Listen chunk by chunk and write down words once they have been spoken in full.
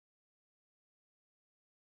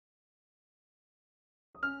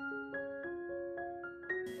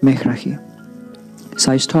মেষ ৰাশি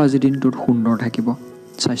স্বাস্থ্য আজিৰ দিনটোত সুন্দৰ থাকিব।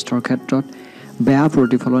 স্বাস্থ্যৰ ক্ষেত্ৰত বেয়া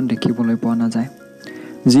প্ৰতিফলন দেখিবলৈ পোৱা নাযায়।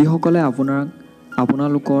 যিসকলে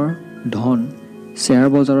আপোনালোকৰ ধন শ্বেয়াৰ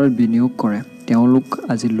বজাৰত বিনিয়োগ কৰে তেওঁলোক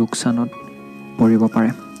আজি লোকচানত পৰিব পাৰে।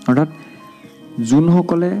 অৰ্থাৎ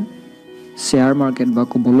যোনসকলে শ্বেয়াৰ মাৰ্কেট বা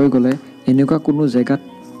ক'বলৈ গ'লে এনেকুৱা কোনো জেগাত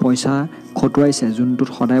পইচা খটুৱাইছে যোনটোত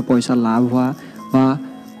সদায় পইচা লাভ হোৱা বা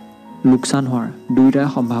লোকচান হোৱাৰ দুয়োটাই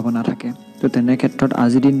সম্ভাৱনা থাকে। তো তেনে ক্ষেত্ৰত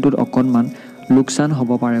আজিৰ দিনটোত অকণমান লোকচান হ'ব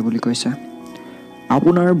পাৰে বুলি কৈছে।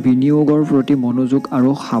 আপোনাৰ বিনিয়োগৰ প্ৰতি মনোযোগ আৰু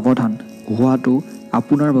সাৱধান হোৱাটো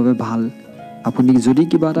আপোনাৰ বাবে ভাল। আপুনি যদি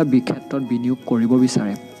কিবা এটা ক্ষেত্ৰত বিনিয়োগ কৰিব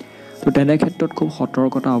বিচাৰে তো তেনে ক্ষেত্ৰত খুব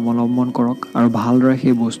সতৰ্কতা অৱলম্বন কৰক আৰু ভালদৰে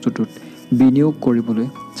সেই বস্তুটোত বিনিয়োগ কৰিবলৈ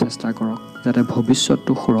চেষ্টা কৰক যাতে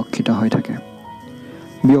ভৱিষ্যতটো সুৰক্ষিত হৈ থাকে।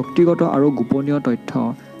 ব্যক্তিগত আৰু গোপনীয় তথ্য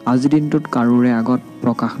আজিৰ দিনটোত কাৰোৰে আগত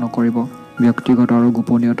প্ৰকাশ নকৰিব। ব্যক্তিগত আৰু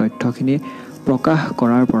গোপনীয় তথ্যখিনি প্ৰকাশ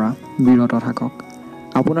কৰাৰ পৰা বিৰত থাকক।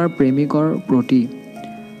 আপোনাৰ প্ৰেমিকৰ প্ৰতি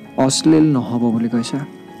অশ্লীল নহ'ব বুলি কৈছে।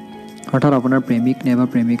 অৰ্থাৎ আপোনাৰ প্ৰেমিক নাইবা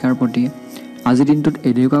প্ৰেমিকাৰ প্ৰতি আজিৰ দিনটোত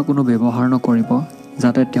এনেকুৱা কোনো ব্যৱহাৰ নকৰিব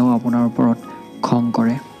যাতে তেওঁ আপোনাৰ ওপৰত খং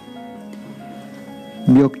কৰে।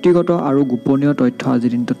 ব্যক্তিগত আৰু গোপনীয় তথ্য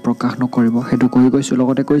আজিৰ দিনটোত প্ৰকাশ নকৰিব সেইটো কৈ গৈছোঁ।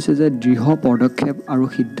 লগতে কৈছে যে দৃঢ় পদক্ষেপ আৰু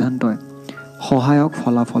সিদ্ধান্তই সহায়ক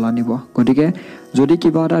ফলাফল আনিব। গতিকে যদি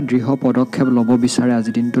কিবা এটা দৃঢ় পদক্ষেপ ল'ব বিচাৰে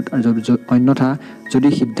আজিৰ দিনটোত অন্যথা যদি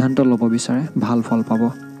সিদ্ধান্ত ল'ব বিচাৰে ভাল ফল পাব।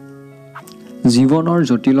 জীৱনৰ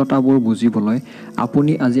জটিলতাবোৰ বুজিবলৈ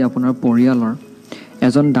আপুনি আজি আপোনাৰ পৰিয়ালৰ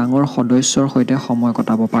এজন ডাঙৰ সদস্যৰ সৈতে সময়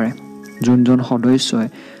কটাব পাৰে। যোনজন সদস্যই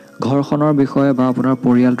ঘৰখনৰ বিষয়ে বা আপোনাৰ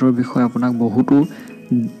পৰিয়ালটোৰ বিষয়ে আপোনাক বহুতো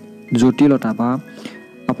জটিলতা বা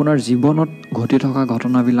আপোনাৰ জীৱনত ঘটি থকা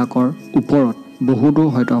ঘটনাবিলাকৰ ওপৰত বহুতো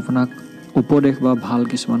হয়তো আপোনাক উপদেশ বা ভাল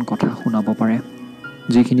কিছুমান কথা শুনাব পাৰে,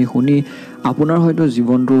 যিখিনি শুনি আপোনাৰ হয়তো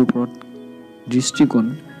জীৱনটোৰ ওপৰত দৃষ্টিকোণ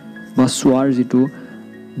বা চোৱাৰ যিটো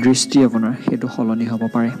দৃষ্টি আপোনাৰ সেইটো সলনি হ'ব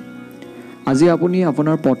পাৰে। আজি আপুনি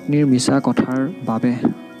আপোনাৰ পত্নীৰ মিছা কথাৰ বাবে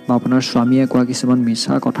বা আপোনাৰ স্বামীয়ে কোৱা কিছুমান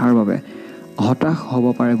মিছা কথাৰ বাবে হতাশ হ'ব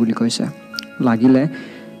পাৰে বুলি কৈছে। লাগিলে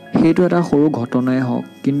সেইটো এটা সৰু ঘটনাই হওক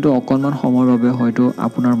কিন্তু অকণমান সময়ৰ বাবে হয়তো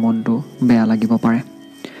আপোনাৰ মনটো বেয়া লাগিব পাৰে।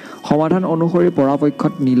 সমাধান অনুসৰি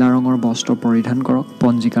পৰাপক্ষত নীলা ৰঙৰ বস্ত্ৰ পৰিধান কৰক।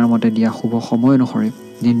 পঞ্জিকাৰ মতে দিয়া শুভ সময় অনুসৰি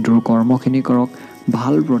দিনটোৰ কৰ্মখিনি কৰক।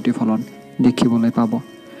 ভাল প্ৰতিফলন দেখিবলৈ পাব।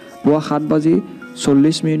 পুৱা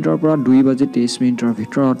 7:40 পৰা 2:23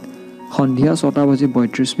 ভিতৰত, সন্ধিয়া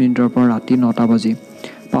 6:32 পৰা ৰাতি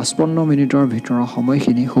 9:55 ভিতৰৰ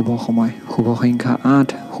সময়খিনি শুভ সময়। শুভ সংখ্যা 8,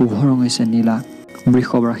 শুভ ৰং হৈছে নীলা।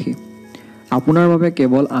 বৃষভ ৰাশি আপোনাৰ বাবে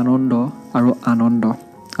কেৱল আনন্দ আৰু আনন্দ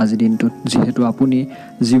আজিৰ দিনটোত, যিহেতু আপুনি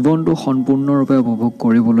জীৱনটো সম্পূৰ্ণৰূপে উপভোগ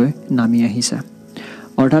কৰিবলৈ নামি আহিছে।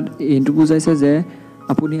 অৰ্থাৎ এইটো বুজাইছে যে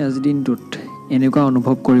আপুনি আজিৰ দিনটোত এনেকুৱা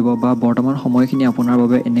অনুভৱ কৰিব বা বৰ্তমান সময়খিনি আপোনাৰ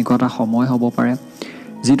বাবে এনেকুৱা এটা সময় হ'ব পাৰে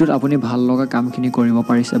যিটোত আপুনি ভাল লগা কামখিনি কৰিব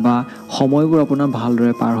পাৰিছে বা সময়বোৰ আপোনাৰ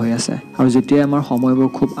ভালদৰে পাৰ হৈ আছে। আৰু যেতিয়া আমাৰ সময়বোৰ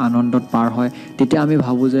খুব আনন্দত পাৰ হয় তেতিয়া আমি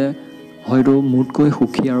ভাবোঁ যে হয়তো মোতকৈ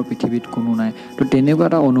সুখী আৰু পৃথিৱীত কোনো নাই। তো তেনেকুৱা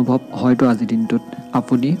এটা অনুভৱ হয়তো আজিৰ দিনটোত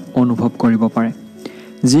আপুনি অনুভৱ কৰিব পাৰে।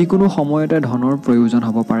 যিকোনো সময়তে ধনৰ প্ৰয়োজন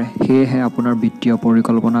হ'ব পাৰে, সেয়েহে আপোনাৰ বিত্তীয়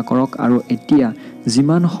পৰিকল্পনা কৰক আৰু এতিয়া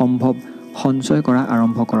যিমান সম্ভৱ সঞ্চয় কৰা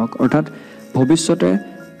আৰম্ভ কৰক। অৰ্থাৎ ভৱিষ্যতে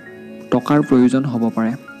টকাৰ প্ৰয়োজন হ'ব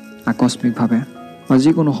পাৰে আকস্মিকভাৱে বা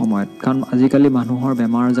যিকোনো সময়ত, কাৰণ আজিকালি মানুহৰ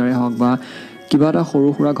বেমাৰ আজাৰে হওক বা কিবা এটা সৰু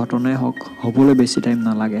সুৰা ঘটনাই হওক হ'বলৈ বেছি টাইম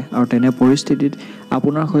নালাগে। আৰু তেনে পৰিস্থিতিত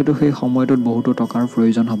আপোনাৰ হয়তো সেই সময়টোত বহুতো টকাৰ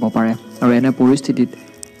প্ৰয়োজন হ'ব পাৰে। আৰু এনে পৰিস্থিতিত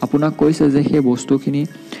আপোনাক কৈছে যে সেই বস্তুখিনি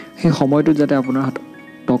সেই সময়টোত যাতে আপোনাৰ হাতত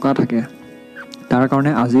টকা থাকে তাৰ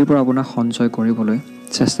কাৰণে আজিৰ পৰা আপোনাক সঞ্চয় কৰিবলৈ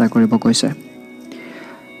চেষ্টা কৰিব কৈছে।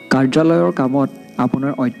 কাৰ্যালয়ৰ কামত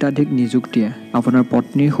আপোনাৰ অত্যাধিক নিযুক্তিয়ে আপোনাৰ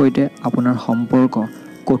পত্নীৰ সৈতে আপোনাৰ সম্পৰ্ক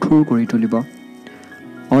কঠোৰ কৰি তুলিব।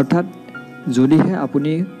 অৰ্থাৎ যদিহে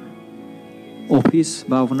আপুনি অফিচ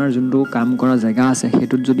বা আপোনাৰ যোনটো কাম কৰা জেগা আছে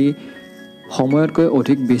সেইটোত যদি সময়তকৈ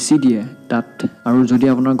অধিক বেছি দিয়ে তাত, আৰু যদি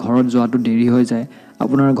আপোনাৰ ঘৰত যোৱাটো দেৰি হৈ যায়,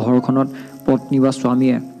 আপোনাৰ ঘৰখনত পত্নী বা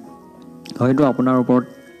স্বামীয়ে হয়তো আপোনাৰ ওপৰত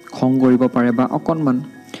খং কৰিব পাৰে বা অকণমান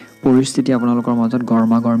পৰিস্থিতি আপোনালোকৰ মাজত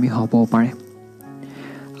গৰমাগৰমি হ'বও পাৰে।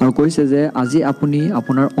 আৰু কৈছে যে আজি আপুনি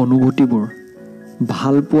আপোনাৰ অনুভূতিবোৰ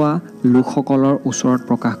ভালপোৱা লোকসকলৰ ওচৰত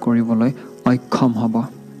প্ৰকাশ কৰিবলৈ অক্ষম হ'ব।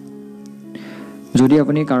 যদি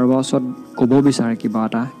আপুনি কাৰোবাৰ ওচৰত ক'ব বিচাৰে কিবা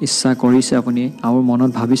এটা ইচ্ছা কৰিছে আপুনি আৰু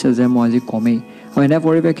মনত ভাবিছে যে মই আজি কমেই, আৰু এনে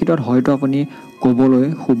পৰিপ্ৰেক্ষিতত হয়তো আপুনি ক'বলৈ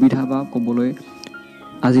সুবিধা বা ক'বলৈ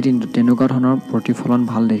আজিৰ দিনটোত তেনেকুৱা ধৰণৰ প্ৰতিফলন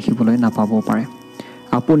ভাল দেখিবলৈ নাপাবও পাৰে।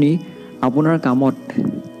 আপুনি আপোনাৰ কামত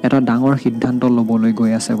এটা ডাঙৰ সিদ্ধান্ত ল'বলৈ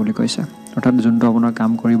গৈ আছে বুলি কৈছে। অৰ্থাৎ যোনটো আপোনাৰ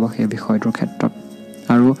কাম কৰিব সেই বিষয়টোৰ ক্ষেত্ৰত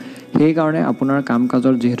আৰু সেইকাৰণে আপোনাৰ কাম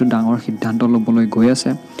কাজৰ যিহেতু ডাঙৰ সিদ্ধান্ত ল'বলৈ গৈ আছে,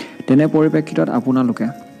 তেনে পৰিপ্ৰেক্ষিতত আপোনালোকে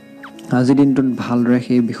আজিৰ দিনটোত ভালদৰে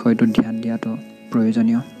সেই বিষয়টোত ধ্যান দিয়াটো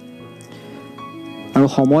প্ৰয়োজনীয়। আৰু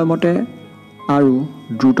সময়মতে আৰু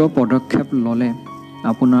দ্ৰুত পদক্ষেপ ল'লে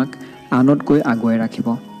আপোনাক আনতকৈ আগুৱাই ৰাখিব।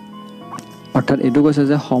 অৰ্থাৎ এইটো কৈছে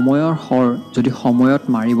যে সময়ৰ শৰ যদি সময়ত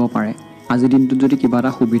মাৰিব পাৰে, আজিৰ দিনটোত যদি কিবা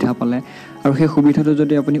এটা সুবিধা পালে আৰু সেই সুবিধাটো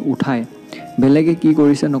যদি আপুনি উঠায়, বেলেগে কি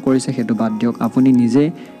কৰিছে নকৰিছে সেইটো বাদ দিয়ক, আপুনি নিজে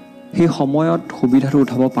সেই সময়ত সুবিধাটো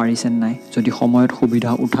উঠাব পাৰিছে নাই। যদি সময়ত সুবিধা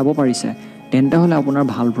উঠাব পাৰিছে, তেন্তে হ'লে আপোনাৰ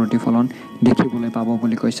ভাল প্ৰতিফলন দেখিবলৈ পাব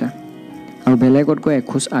বুলি কৈছে। আৰু বেলেগতকৈ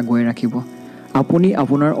এখোজ আগুৱাই ৰাখিব। আপুনি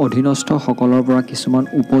আপোনাৰ অধীনস্থসকলৰ পৰা কিছুমান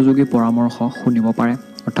উপযোগী পৰামৰ্শ শুনিব পাৰে।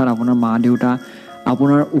 অৰ্থাৎ আপোনাৰ মা দেউতা,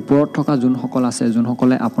 আপোনাৰ ওপৰত থকা যোনসকল আছে,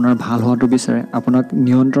 যোনসকলে আপোনাৰ ভাল হোৱাটো বিচাৰে, আপোনাক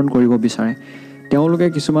নিয়ন্ত্ৰণ কৰিব বিচাৰে, তেওঁলোকে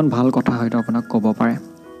কিছুমান ভাল কথা হয়তো আপোনাক ক'ব পাৰে।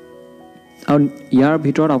 আৰু ইয়াৰ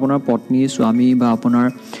ভিতৰত আপোনাৰ পত্নী, স্বামী বা আপোনাৰ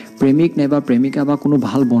প্ৰেমিক নাইবা প্ৰেমিকা বা কোনো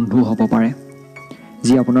ভাল বন্ধু হ'ব পাৰে,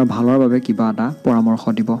 যি আপোনাৰ ভালৰ বাবে কিবা এটা পৰামৰ্শ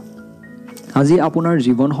দিব। আজি আপোনাৰ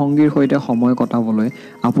জীৱনসংগীৰ সৈতে সময় কটাবলৈ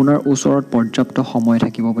আপোনাৰ ওচৰত পৰ্যাপ্ত সময়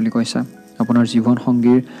থাকিব বুলি কৈছে। আপোনাৰ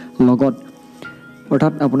জীৱনসংগীৰ লগত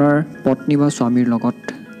অৰ্থাৎ আপোনাৰ পত্নী বা স্বামীৰ লগত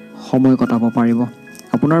সময় কটাব পাৰিব।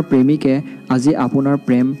 আপোনাৰ প্ৰেমিকে আজি আপোনাৰ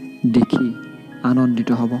প্ৰেম দেখি আনন্দিত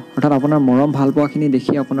হ'ব। অৰ্থাৎ আপোনাৰ মৰম ভালপোৱাখিনি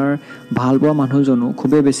দেখি আপোনাৰ ভালপোৱা মানুহজনো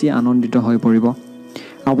খুবেই বেছি আনন্দিত হৈ পৰিব।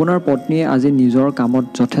 আপোনাৰ পত্নীয়ে আজি নিজৰ কামত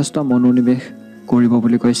যথেষ্ট মনোনিৱেশ কৰিব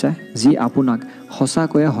বুলি কৈছে, যি আপোনাক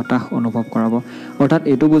সঁচাকৈয়ে হতাশ অনুভৱ কৰাব। অৰ্থাৎ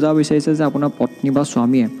এইটো বুজাব বিচাৰিছে যে আপোনাৰ পত্নী বা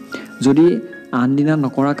স্বামীয়ে যদি আনদিনা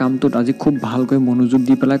নকৰা কামটোত আজি খুব ভালকৈ মনোযোগ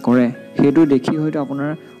দি পেলাই কৰে, সেইটো দেখি হয়তো আপোনাৰ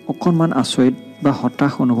অকণমান আচৰিত বা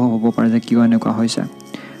হতাশ অনুভৱ হ'ব পাৰে যে কিয় এনেকুৱা হৈছে।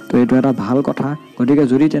 তো এইটো এটা ভাল কথা। গতিকে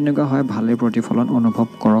যদি তেনেকুৱা হয়, ভালেই প্ৰতিফলন অনুভৱ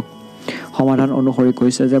কৰক। সমাধান অনুসৰি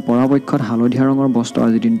কৈছে যে পৰাপক্ষত হালধীয়া ৰঙৰ বস্ত্ৰ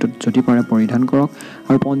আজিৰ দিনটোত যদি পাৰে পৰিধান কৰক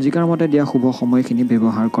আৰু পঞ্জিকাৰ মতে দিয়া শুভ সময়খিনি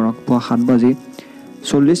ব্যৱহাৰ কৰক। পুৱা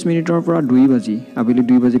 7:40 পৰা 2 আবেলি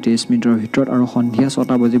 2:23 ভিতৰত আৰু সন্ধিয়া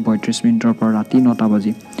 6:32 পৰা ৰাতি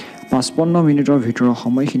 9:55 ভিতৰৰ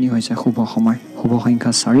সময়খিনি হৈছে শুভ সময়। শুভ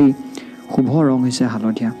সংখ্যা 4, শুভ ৰং হৈছে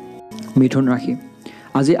হালধীয়া। মিথুন ৰাশি।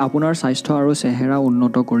 আজি আপোনাৰ স্বাস্থ্য আৰু চেহেৰা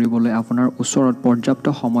উন্নত কৰিবলৈ আপোনাৰ ওচৰত পৰ্যাপ্ত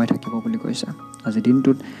সময় থাকিব বুলি কৈছে। আজিৰ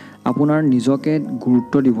দিনটোত আপোনাৰ নিজকে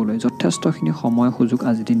গুৰুত্ব দিবলৈ যথেষ্টখিনি সময় সুযোগ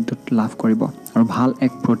আজিৰ দিনটোত লাভ কৰিব আৰু ভাল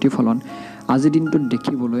এক প্ৰতিফলন আজিৰ দিনটোত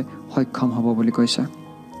দেখিবলৈ সক্ষম হ'ব বুলি কৈছে।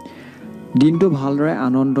 দিনটো ভালদৰে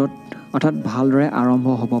ভালদৰে আৰম্ভ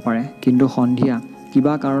হ'ব পাৰে, কিন্তু সন্ধিয়া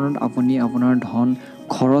কিবা কাৰণত আপুনি আপোনাৰ ধন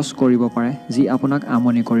খৰচ কৰিব পাৰে, যি আপোনাক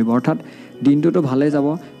আমনি কৰিব। অৰ্থাৎ দিনটোতো ভালেই যাব,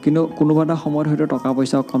 কিন্তু কোনোবা এটা সময়ত হয়তো টকা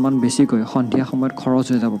পইচা অকণমান বেছিকৈ সন্ধিয়া সময়ত খৰচ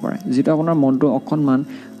হৈ যাব পাৰে, যিটো আপোনাৰ মনটো অকণমান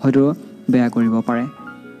হয়তো বেয়া কৰিব পাৰে,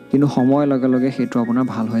 কিন্তু সময়ৰ লগে লগে সেইটো আপোনাৰ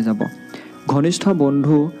ভাল হৈ যাব। ঘনিষ্ঠ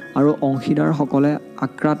বন্ধু আৰু অংশীদাৰসকলে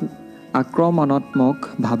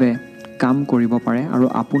আক্ৰমণাত্মকভাৱে কাম কৰিব পাৰে আৰু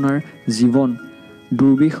আপোনাৰ জীৱন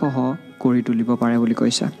দুৰ্বিষহ কৰি তুলিব পাৰে বুলি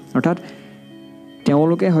কৈছে। অৰ্থাৎ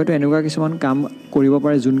তেওঁলোকে হয়তো এনেকুৱা কিছুমান কাম কৰিব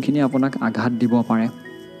পাৰে যোনখিনি আপোনাক আঘাত দিব পাৰে।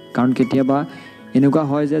 কাৰণ কেতিয়াবা এনেকুৱা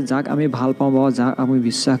হয় যে যাক আমি ভাল পাওঁ বা যাক আমি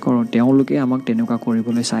বিশ্বাস কৰোঁ, তেওঁলোকে আমাক তেনেকুৱা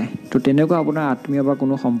কৰিবলৈ চায়। তো তেনেকুৱা আপোনাৰ আত্মীয় বা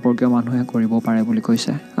কোনো সম্পৰ্কীয় মানুহে কৰিব পাৰে বুলি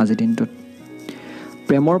কৈছে আজিৰ দিনটোত।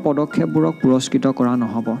 প্ৰেমৰ পদক্ষেপবোৰক পুৰস্কৃত কৰা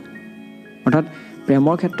নহ'ব। অৰ্থাৎ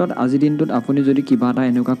প্ৰেমৰ ক্ষেত্ৰত আজিৰ দিনটোত আপুনি যদি কিবা এটা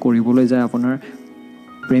এনেকুৱা কৰিবলৈ যায় আপোনাৰ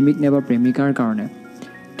প্ৰেমিক নাইবা প্ৰেমিকাৰ কাৰণে,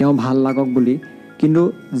 তেওঁ ভাল লাগক বুলি, কিন্তু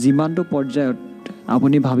যিমানটো পৰ্যায়ত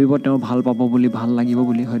আপুনি ভাবিব তেওঁ ভাল পাব বুলি, ভাল লাগিব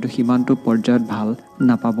বুলি, হয়তো সিমানটো পৰ্যায়ত ভাল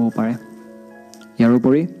নাপাবও পাৰে।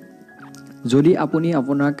 ইয়াৰোপৰি যদি আপুনি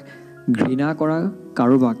আপোনাক ঘৃণা কৰা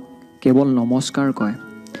কাৰোবাক কেৱল নমস্কাৰ কয়,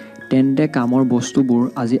 তেন্তে কামৰ বস্তুবোৰ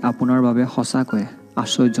আজি আপোনাৰ বাবে সঁচাকৈ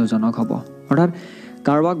আশ্চৰ্যজনক হ'ব। অৰ্থাৎ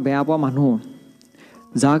কাৰোবাক বেয়া পোৱা মানুহ,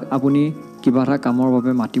 যাক আপুনি কিবা এটা কামৰ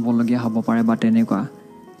বাবে মাতিবলগীয়া হ'ব পাৰে বা তেনেকুৱা,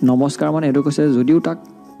 নমস্কাৰ মানে এইটো কৈছে যদিও তাক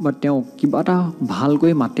বা তেওঁক কিবা এটা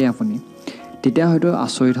ভালকৈ মাতে আপুনি, তেতিয়া হয়তো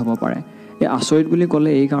আচৰিত হ'ব পাৰে। এই আচৰিত বুলি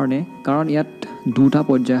ক'লে এই কাৰণে, কাৰণ ইয়াত দুটা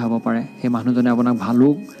পৰ্যায় হ'ব পাৰে। সেই মানুহজনে আপোনাক ভালো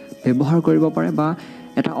ব্যৱহাৰ কৰিব পাৰে বা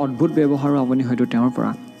এটা অদ্ভুত ব্যৱহাৰো আপুনি হয়তো তেওঁৰ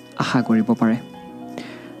পৰা আশা কৰিব পাৰে।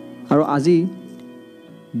 আৰু আজি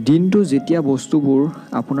দিনটো যেতিয়া বস্তুবোৰ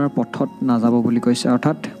আপোনাৰ পথত নাযাব বুলি কৈছে,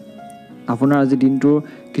 অৰ্থাৎ আপোনাৰ আজি দিনটোৰ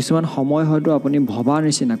কিছুমান সময় হয়তো আপুনি ভবা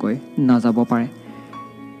নিচিনাকৈ নাযাব পাৰে।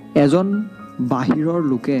 এজন বাহিৰৰ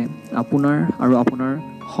লোকে আপোনাৰ আৰু আপোনাৰ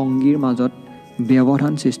সংগীৰ মাজত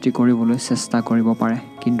ব্যৱধান সৃষ্টি কৰিবলৈ চেষ্টা কৰিব পাৰে,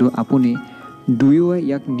 কিন্তু আপুনি দুয়োৱে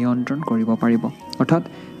ইয়াক নিয়ন্ত্ৰণ কৰিব পাৰিব। অৰ্থাৎ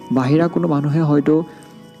বাহিৰা কোনো মানুহে হয়তো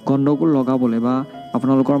গণ্ডগোল লগাবলৈ বা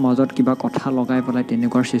আপোনালোকৰ মাজত কিবা কথা লগাই পেলাই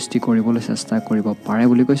তেনেকুৱাৰ সৃষ্টি কৰিবলৈ চেষ্টা কৰিব পাৰে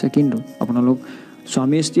বুলি কৈছে, কিন্তু আপোনালোক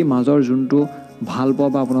স্বামী স্ত্ৰীৰ মাজৰ যোনটো ভাল পোৱা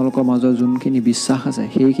বা আপোনালোকৰ মাজত যোনখিনি বিশ্বাস আছে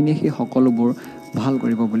সেইখিনি সেই সকলোবোৰ ভাল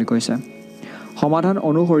কৰিব বুলি কৈছে। সমাধান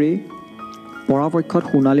অনুসৰি পৰাপক্ষত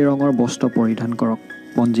সোণালী ৰঙৰ বস্ত্ৰ পৰিধান কৰক।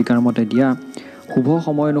 পঞ্জিকাৰ মতে দিয়া শুভ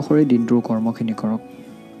সময় অনুসৰি দিনটোৰ কৰ্মখিনি কৰক।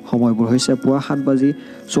 সময়বোৰ হৈছে পুৱা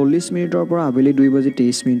 7:40 পৰা আবেলি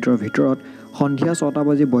 2:23 ভিতৰত, সন্ধিয়া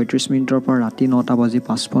 6:32 পৰা ৰাতি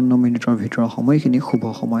 9:55 ভিতৰৰ সময়খিনি শুভ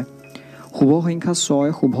সময়। শুভ সংখ্যা 6,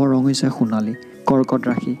 শুভ ৰং হৈছে সোণালী। কৰ্কট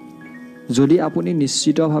ৰাশি। যদি আপুনি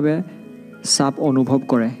নিশ্চিতভাৱে চাপ অনুভৱ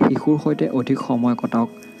কৰে, শিশুৰ সৈতে অধিক সময় কটাওক।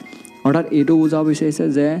 অৰ্থাৎ এইটো বুজাব বিচাৰিছে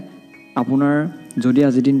যে আপোনাৰ যদি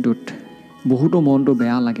আজিৰ দিনটোত বহুতো মনটো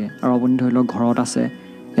বেয়া লাগে আৰু আপুনি ধৰি লওক ঘৰত আছে,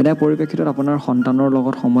 এনে পৰিপ্ৰেক্ষিতত আপোনাৰ সন্তানৰ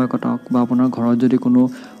লগত সময় কটাওক বা আপোনাৰ ঘৰত যদি কোনো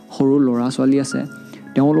সৰু ল'ৰা ছোৱালী আছে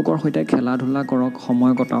তেওঁলোকৰ সৈতে খেলা ধূলা কৰক,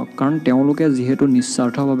 সময় কটাওক। কাৰণ তেওঁলোকে যিহেতু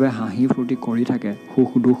নিস্বাৰ্থভাৱে হাঁহি ফূৰ্তি কৰি থাকে সুখ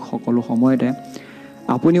দুখ সকলো সময়তে,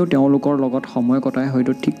 আপুনিও তেওঁলোকৰ লগত সময় কটাই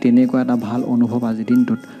হয়তো ঠিক তেনেকুৱা এটা ভাল অনুভৱ আজিৰ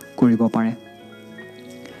দিনটোত কৰিব পাৰে।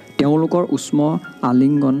 তেওঁলোকৰ উষ্ম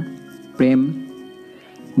আলিংগন, প্ৰেম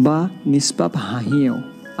বা নিষ্পাপ হাঁহিয়েও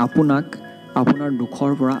আপোনাক আপোনাৰ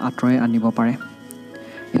দুখৰ পৰা আঁতৰাই আনিব পাৰে।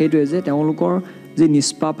 সেইটোৱে যে তেওঁলোকৰ যি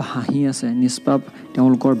নিষ্পাপ হাঁহি আছে, নিষ্পাপ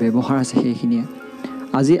তেওঁলোকৰ ব্যৱহাৰ আছে, সেইখিনিয়ে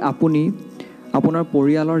আজি আপুনি আপোনাৰ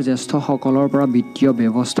পৰিয়ালৰ জ্যেষ্ঠসকলৰ পৰা বিত্তীয়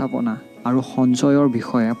ব্যৱস্থাপনা আৰু সঞ্চয়ৰ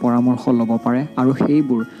বিষয়ে পৰামৰ্শ ল'ব পাৰে আৰু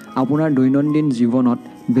সেইবোৰ আপোনাৰ দৈনন্দিন জীৱনত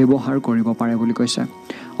ব্যৱহাৰ কৰিব পাৰে বুলি কৈছে।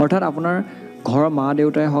 অৰ্থাৎ আপোনাৰ ঘৰৰ মা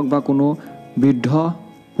দেউতাই হওক বা কোনো বৃদ্ধ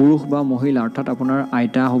পুৰুষ বা মহিলা, অৰ্থাৎ আপোনাৰ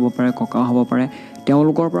আইতা হ'ব পাৰে, ককা হ'ব পাৰে,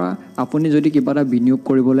 তেওঁলোকৰ পৰা আপুনি যদি কিবা এটা বিনিয়োগ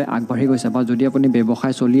কৰিবলৈ আগবাঢ়ি গৈছে বা যদি আপুনি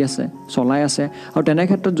ব্যৱসায় চলাই আছে আৰু তেনে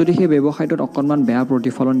ক্ষেত্ৰত যদি সেই ব্যৱসায়টোত অকণমান বেয়া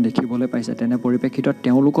প্ৰতিফলন দেখিবলৈ পাইছে, তেনে পৰিপ্ৰেক্ষিতত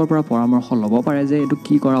তেওঁলোকৰ পৰা পৰামৰ্শ ল'ব পাৰে যে এইটো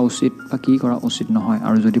কি কৰা উচিত বা কি কৰা উচিত নহয়,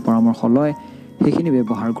 আৰু যদি পৰামৰ্শ লয় সেইখিনি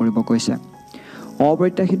ব্যৱহাৰ কৰিব কৈছে।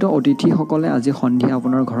 অপ্ৰত্যাশিত অতিথিসকলে আজি সন্ধিয়া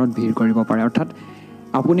আপোনাৰ ঘৰত ভিৰ কৰিব পাৰে। অৰ্থাৎ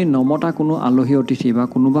আপুনি নমতা কোনো আলহী অতিথি বা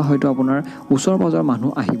কোনোবা হয়তো আপোনাৰ ওচৰ পাজৰ মানুহ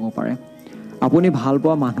আহিব পাৰে। আপুনি ভাল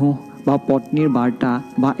পোৱা মানুহ বা পত্নীৰ বাৰ্তা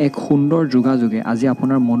বা এক সুন্দৰ যোগাযোগে আজি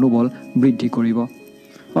আপোনাৰ মনোবল বৃদ্ধি কৰিব।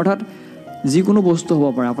 অৰ্থাৎ যিকোনো বস্তু হ'ব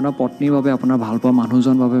পাৰে, আপোনাৰ পত্নীৰ বাবে, আপোনাৰ ভাল পোৱা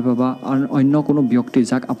মানুহজনৰ বাবে বা অন্য কোনো ব্যক্তি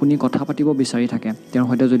যাক আপুনি কথা পাতিব বিচাৰি থাকে, তেওঁৰ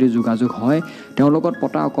সৈতে যদি যোগাযোগ হয়, তেওঁৰ লগত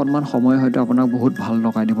পতা অকণমান সময় হয়তো আপোনাক বহুত ভাল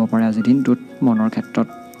লগাই দিব পাৰে আজিৰ দিনটোত মনৰ ক্ষেত্ৰত।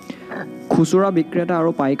 খুচুৰা বিক্ৰেতা আৰু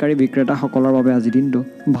পাইকাৰী বিক্ৰেতাসকলৰ বাবে আজিৰ দিনটো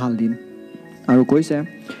ভাল দিন। আৰু কৈছে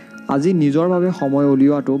আজি নিজৰ বাবে সময়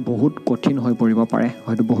উলিওৱাটো বহুত কঠিন হৈ পৰিব পাৰে,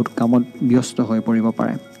 হয়তো বহুত কামত ব্যস্ত হৈ পৰিব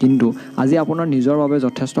পাৰে, কিন্তু আজি আপোনাৰ নিজৰ বাবে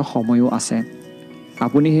যথেষ্ট সময়ো আছে।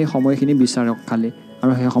 আপুনি সেই সময়খিনি বিচাৰক খালি,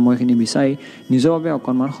 আৰু সেই সময়খিনি বিচাৰি নিজৰ বাবে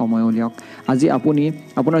অকণমান সময় উলিয়াওক। আজি আপুনি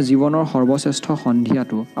আপোনাৰ জীৱনৰ সৰ্বশ্ৰেষ্ঠ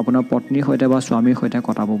সন্ধিয়াটো আপোনাৰ পত্নীৰ সৈতে বা স্বামীৰ সৈতে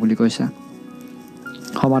কটাব বুলি কৈছে।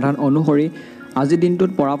 সমাধান অনুসৰি আজিৰ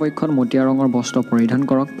দিনটোত পৰাপক্ষত মটীয়া ৰঙৰ বস্ত্ৰ পৰিধান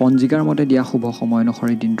কৰক। পঞ্জিকাৰ মতে দিয়া শুভ সময়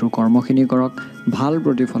অনুসৰি দিনটোৰ কৰ্মখিনি কৰক, ভাল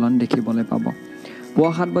প্ৰতিফলন দেখিবলৈ পাব।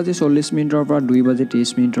 পুৱা 7:40 পৰা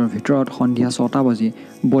 2:23 ভিতৰত, সন্ধিয়া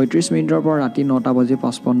 6:32 পৰা ৰাতি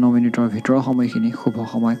 9:55 ভিতৰৰ সময়খিনি শুভ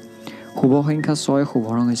সময়। শুভ সংখ্যা 6, শুভ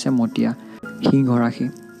ৰং হৈছে মটীয়া। সিংহ ৰাশি।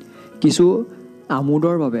 কিছু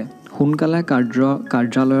আমোদৰ বাবে সোনকালে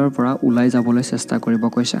কাৰ্যালয়ৰ পৰা ওলাই যাবলৈ চেষ্টা কৰিব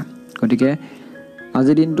কৈছে। গতিকে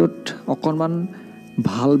আজিৰ দিনটোত অকণমান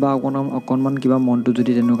ভাল বা অকণমান কিবা মনটো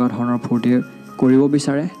যদি তেনেকুৱা ধৰণৰ ফূৰ্তি কৰিব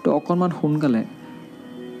বিচাৰে, তো অকণমান সোনকালে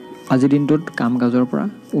আজিৰ দিনটোত কাম কাজৰ পৰা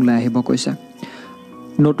ওলাই আহিব কৈছে।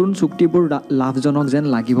 নতুন চুক্তিবোৰ লাভজনক যেন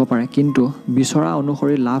লাগিব পাৰে, কিন্তু বিচৰা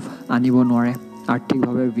অনুসৰি লাভ আনিব নোৱাৰে।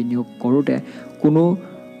 আৰ্থিকভাৱে বিনিয়োগ কৰোঁতে কোনো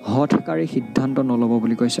হঠকাৰী সিদ্ধান্ত নল'ব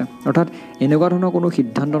বুলি কৈছে। অৰ্থাৎ এনেকুৱা ধৰণৰ কোনো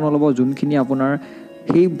সিদ্ধান্ত নল'ব যোনখিনি আপোনাৰ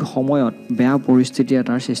সেই সময়ত বেয়া পৰিস্থিতি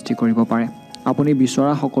এটাৰ সৃষ্টি কৰিব পাৰে। আপুনি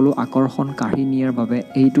বিচৰা সকলো আকৰ্ষণ কাঢ়ি নিয়াৰ বাবে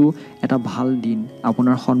এইটো এটা ভাল দিন।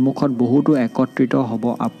 আপোনাৰ সন্মুখত বহুতো একত্ৰিত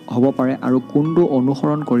হ'ব পাৰে আৰু কোনটো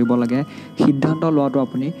অনুসৰণ কৰিব লাগে সিদ্ধান্ত লোৱাটো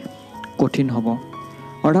আপুনি কঠিন হ'ব।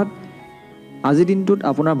 অৰ্থাৎ আজিৰ দিনটোত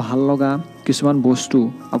আপোনাৰ ভাল লগা কিছুমান বস্তু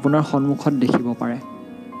আপোনাৰ সন্মুখত দেখিব পাৰে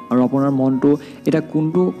আৰু আপোনাৰ মনটো এতিয়া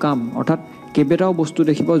কোনটো কাম, অৰ্থাৎ কেইবাটাও বস্তু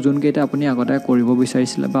দেখিব যোনকেইটা আপুনি আগতে কৰিব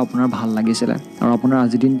বিচাৰিছিলে বা আপোনাৰ ভাল লাগিছিলে, আৰু আপোনাৰ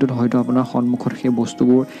আজিৰ দিনটোত হয়তো আপোনাৰ সন্মুখত সেই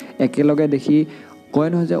বস্তুবোৰ একেলগে দেখি কয়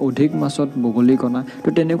নহয় যে অধিক মাছত বগলী কণা, তো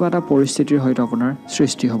তেনেকুৱা এটা পৰিস্থিতিৰ হয়তো আপোনাৰ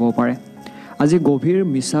সৃষ্টি হ'ব পাৰে। আজি গভীৰ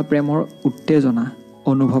মিছা প্ৰেমৰ উত্তেজনা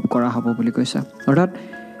অনুভৱ কৰা হ'ব বুলি কৈছে। অৰ্থাৎ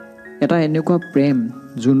এটা এনেকুৱা প্ৰেম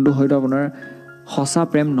যোনটো হয়তো আপোনাৰ সঁচা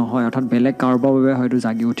প্ৰেম নহয়, অৰ্থাৎ বেলেগ কাৰোবাৰ বাবে হয়তো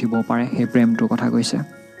জাগি উঠিব পাৰে, সেই প্ৰেমটোৰ কথা কৈছে।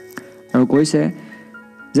 আৰু কৈছে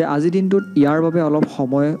যে আজিৰ দিনটোত ইয়াৰ বাবে অলপ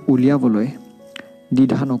সময় উলিয়াবলৈ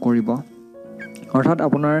দ্বিধা নকৰিব। অৰ্থাৎ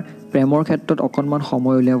আপোনাৰ প্ৰেমৰ ক্ষেত্ৰত অকণমান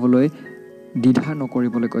সময় উলিয়াবলৈ দ্বিধা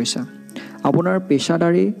নকৰিবলৈ কৈছে। আপোনাৰ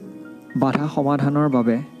পেছাদাৰী বাধা সমাধানৰ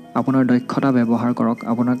বাবে আপোনাৰ দক্ষতা ব্যৱহাৰ কৰক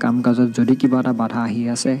আপোনাৰ কাম কাজত যদি কিবা এটা বাধা আহি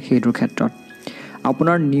আছে সেইটোৰ ক্ষেত্ৰত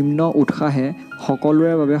আপোনাৰ নিম্ন উৎসাহে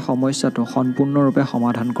সকলোৰে বাবে সমস্যাটো সম্পূৰ্ণৰূপে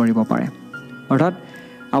সমাধান কৰিব পাৰে অৰ্থাৎ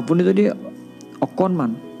আপুনি যদি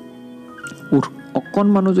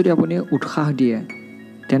অকণমানো যদি আপুনি উৎসাহ দিয়ে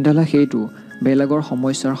তেন্তেহ'লে সেইটো বেলেগৰ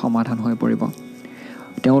সমস্যাৰ সমাধান হৈ পৰিব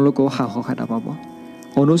তেওঁলোকেও সাহস এটা পাব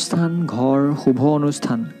অনুষ্ঠান ঘৰ শুভ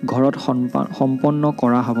অনুষ্ঠান ঘৰত সম্পন্ন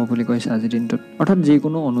কৰা হ'ব বুলি কৈছে আজিৰ দিনটোত অৰ্থাৎ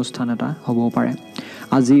যিকোনো অনুষ্ঠান এটা হ'ব পাৰে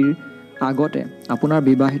আজিৰ আগতে আপোনাৰ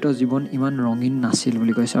বিবাহিত জীৱন ইমান ৰঙীন নাছিল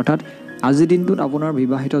বুলি কৈছে অৰ্থাৎ আজিৰ দিনটোত আপোনাৰ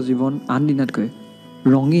বিবাহিত জীৱন আন দিনতকৈ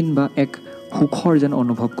ৰঙীন বা এক সুখৰ যেন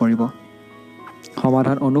অনুভৱ কৰিব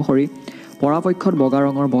সমাধান অনুসৰি পৰাপক্ষত বগা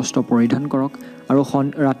ৰঙৰ বস্ত্ৰ পৰিধান কৰক আৰু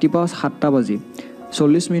ৰাতিপুৱা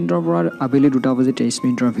 7:40 পৰা আবেলি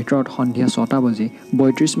 2:23 ভিতৰত সন্ধিয়া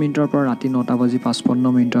 6:32 পৰা ৰাতি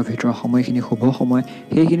 9:55 ভিতৰত সময়খিনি শুভ সময়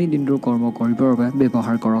সেইখিনি দিনটোৰ কৰ্ম কৰিবৰ বাবে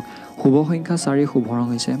ব্যৱহাৰ কৰক শুভ সংখ্যা 4 শুভ ৰং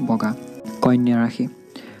হৈছে বগা কন্যা ৰাশি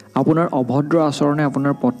আপোনাৰ অভদ্ৰ আচৰণে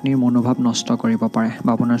আপোনাৰ পত্নীৰ মনোভাৱ নষ্ট কৰিব পাৰে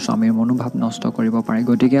বা আপোনাৰ স্বামীৰ মনোভাৱ নষ্ট কৰিব পাৰে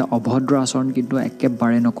গতিকে অভদ্ৰ আচৰণ কিন্তু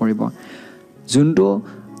একেবাৰে নকৰিব যোনটো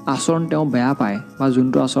আচৰণ তেওঁ বেয়া পায় বা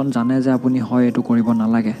যোনটো আচৰণ জানে যে আপুনি হয় এইটো কৰিব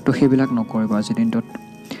নালাগে তো সেইবিলাক নকৰিব আজিৰ দিনটোত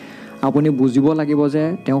আপুনি বুজিব লাগিব যে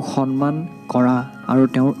তেওঁক সন্মান কৰা আৰু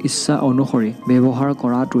তেওঁৰ ইচ্ছা অনুসৰি ব্যৱহাৰ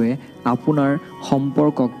কৰাটোৱে আপোনাৰ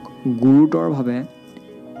সম্পৰ্কক গুৰুতৰভাৱে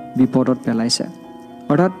বিপদত পেলাইছে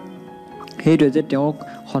অৰ্থাৎ সেইটোৱে যে তেওঁক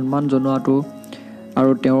সন্মান জনোৱাটো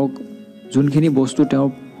আৰু তেওঁক যোনখিনি বস্তু তেওঁ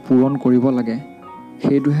পূৰণ কৰিব লাগে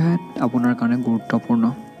সেইটোহে আপোনাৰ কাৰণে গুৰুত্বপূৰ্ণ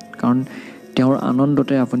কাৰণ তেওঁৰ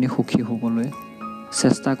আনন্দতে আপুনি সুখী হ'বলৈ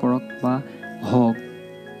চেষ্টা কৰক বা হওক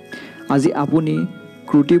আজি আপুনি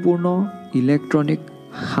ত্ৰুটিপূৰ্ণ ইলেক্ট্ৰনিক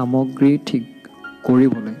সামগ্ৰী ঠিক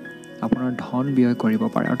কৰিবলৈ আপোনাৰ ধন ব্যয় কৰিব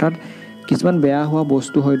পাৰে অৰ্থাৎ কিছুমান বেয়া হোৱা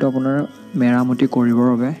বস্তু হয়তো আপোনাৰ মেৰামতি কৰিবৰ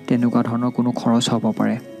বাবে তেনেকুৱা ধৰণৰ কোনো খৰচ হ'ব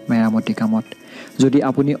পাৰে মেৰামতি কামত যদি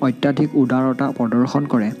আপুনি অত্যাধিক উদাৰতা প্ৰদৰ্শন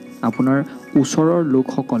কৰে আপোনাৰ ওচৰৰ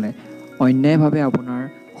লোকসকলে অন্যায়ভাৱে আপোনাৰ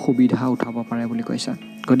সুবিধা উঠাব পাৰে বুলি কৈছে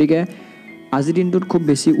গতিকে আজিৰ দিনটোত খুব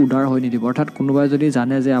বেছি উদাৰ হৈ নিদিব অৰ্থাৎ কোনোবাই যদি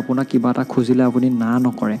জানে যে আপোনাক কিবা এটা খুজিলে আপুনি না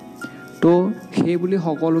নকৰে তো সেই বুলি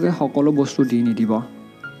সকলোকে সকলো বস্তু দি নিদিব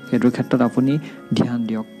সেইটোৰ ক্ষেত্ৰত আপুনি ধ্যান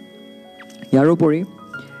দিয়ক ইয়াৰোপৰি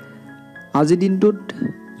আজিৰ দিনটোত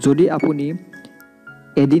যদি আপুনি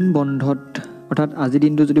এদিন বন্ধত অৰ্থাৎ আজিৰ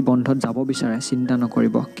দিনটো যদি বন্ধত যাব বিচাৰে চিন্তা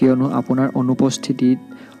নকৰিব কিয়নো আপোনাৰ অনুপস্থিতিত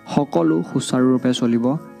সকলো সুচাৰুৰূপে চলিব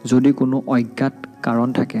যদি কোনো অজ্ঞাত কাৰণ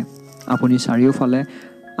থাকে আপুনি চাৰিওফালে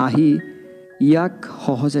আহি ইয়াক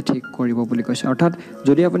সহজে ঠিক কৰিব বুলি কৈছে অৰ্থাৎ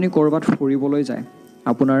যদি আপুনি ক'ৰবাত ফুৰিবলৈ যায়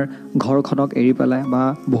আপোনাৰ ঘৰখনক এৰি পেলাই বা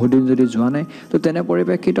বহুদিন যদি যোৱা নাই তো তেনে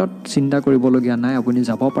পৰিপ্ৰেক্ষিতত চিন্তা কৰিবলগীয়া নাই আপুনি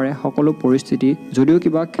যাব পাৰে সকলো পৰিস্থিতি যদিও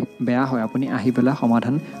কিবা বেয়া হয় আপুনি আহি পেলাই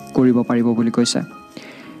সমাধান কৰিব পাৰিব বুলি কৈছে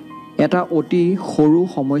এটা অতি সৰু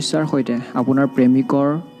সমস্যাৰ সৈতে আপোনাৰ প্ৰেমিকৰ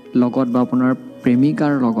লগত বা আপোনাৰ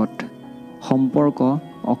প্ৰেমিকাৰ লগত সম্পৰ্ক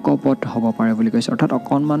অকপট হ'ব পাৰে বুলি কৈছে অৰ্থাৎ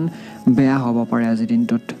অকণমান বেয়া হ'ব পাৰে আজিৰ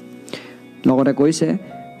দিনটোত লগতে কৈছে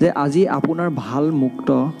যে আজি আপোনাৰ ভাল মুক্ত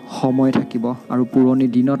সময় থাকিব আৰু পুৰণি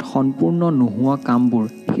দিনত সম্পূৰ্ণ নোহোৱা কামবোৰ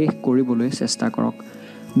শেষ কৰিবলৈ চেষ্টা কৰক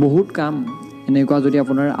বহুত কাম এনেকুৱা যদি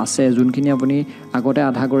আপোনাৰ আছে যোনখিনি আপুনি আগতে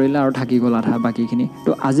আধা কৰিলে আৰু থাকি গ'ল আধা বাকীখিনি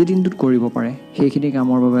তো আজিৰ দিনটোত কৰিব পাৰে সেইখিনি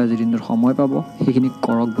কামৰ বাবে আজিৰ দিনটোত সময় পাব সেইখিনি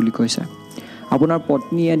কৰক বুলি কৈছে আপোনাৰ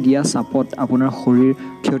পত্নীয়ে দিয়া চাপত আপোনাৰ শৰীৰ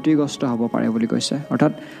ক্ষতিগ্ৰস্ত হ'ব পাৰে বুলি কৈছে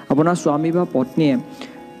অৰ্থাৎ আপোনাৰ স্বামী বা পত্নীয়ে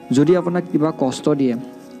যদি আপোনাক কিবা কষ্ট দিয়ে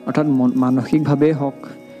অৰ্থাৎ মানসিকভাৱেই হওক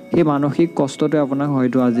সেই মানসিক কষ্টটোৱে আপোনাক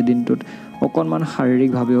হয়তো আজিৰ দিনটোত অকণমান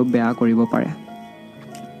শাৰীৰিকভাৱেও বেয়া কৰিব পাৰে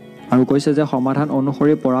আৰু কৈছে যে সমাধান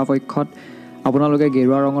অনুসৰি পৰাপক্ষত আপোনালোকে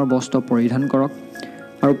গেৰুৱা ৰঙৰ বস্ত্ৰ পৰিধান কৰক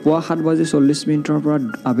আৰু পুৱা 7:40 পৰা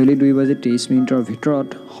আবেলি 2:23 ভিতৰত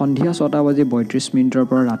সন্ধিয়া 6:32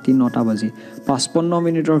 পৰা ৰাতি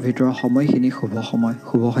 9:55 ভিতৰত সময়খিনি শুভ সময়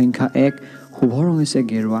শুভ সংখ্যা 1 শুভ ৰং হৈছে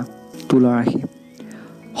গেৰুৱা তুলা ৰাশি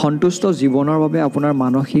সন্তুষ্ট জীৱনৰ বাবে আপোনাৰ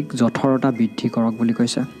মানসিক যথৰতা বৃদ্ধি কৰক বুলি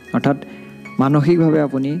কৈছে অৰ্থাৎ মানসিকভাৱে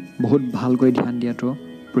আপুনি বহুত ভালকৈ ধ্যান দিয়াটো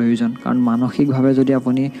প্ৰয়োজন কাৰণ মানসিকভাৱে যদি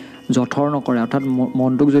আপুনি যথৰ নকৰে অৰ্থাৎ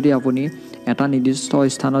মনটোক যদি আপুনি এটা নিৰ্দিষ্ট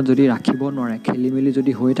স্থানত যদি ৰাখিব নোৱাৰে খেলি মেলি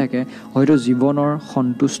যদি হৈ থাকে হয়তো জীৱনৰ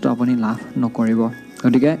সন্তুষ্ট আপুনি লাভ নকৰিব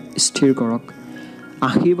গতিকে স্থিৰ কৰক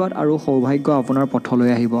আশীৰ্বাদ আৰু সৌভাগ্য আপোনাৰ পথলৈ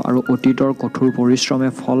আহিব আৰু অতীতৰ কঠোৰ পৰিশ্ৰমে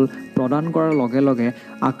ফল প্ৰদান কৰাৰ লগে লগে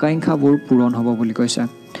আকাংক্ষাবোৰ পূৰণ হ'ব বুলি কৈছে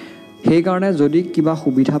সেইকাৰণে যদি কিবা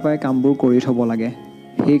সুবিধা পায় কামবোৰ কৰি থ'ব লাগে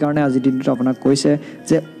সেইকাৰণে আজিৰ দিনটোত আপোনাক কৈছে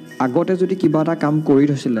যে আগতে যদি কিবা এটা কাম কৰি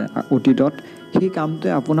থৈছিলে অতীতত সেই কামটোৱে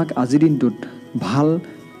আপোনাক আজিৰ দিনটোত ভাল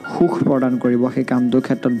সুখ প্ৰদান কৰিব সেই কামটোৰ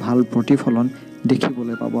ক্ষেত্ৰত ভাল প্ৰতিফলন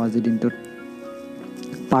দেখিবলৈ পাব আজিৰ দিনটোত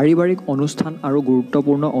পাৰিবাৰিক অনুষ্ঠান আৰু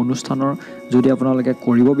গুৰুত্বপূৰ্ণ অনুষ্ঠানৰ যদি আপোনালোকে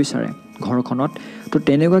কৰিব বিচাৰে ঘৰখনত, তো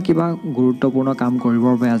তেনেকুৱা কিবা গুৰুত্বপূৰ্ণ কাম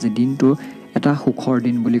কৰিবৰ বাবে আজি দিনটো এটা সুখৰ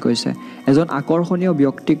দিন বুলি কৈছে। এজন আকৰ্ষণীয়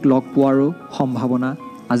ব্যক্তিক লগ পোৱাৰো সম্ভাৱনা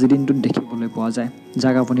আজি দিনটোত দেখিবলৈ পোৱা যায়,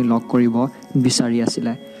 যাক আপুনি লগ কৰিব বিচাৰি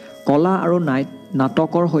আছিলে। কলা আৰু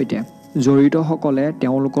নাটকৰ সৈতে জড়িতসকলে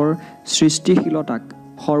তেওঁলোকৰ সৃষ্টিশীলতাক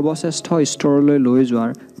সৰ্বশ্ৰেষ্ঠ স্তৰলৈ লৈ যোৱাৰ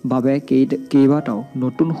বাবে কেইবাটাও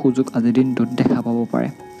নতুন সুযোগ আজিৰ দিনটোত দেখা পাব পাৰে।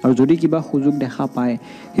 আৰু যদি কিবা সুযোগ দেখা পায়,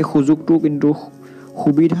 সেই সুযোগটো কিন্তু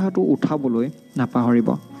সুবিধাটো উঠাবলৈ নাপাহৰিব।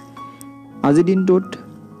 আজিৰ দিনটোত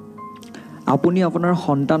আপুনি আপোনাৰ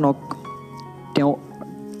সন্তানক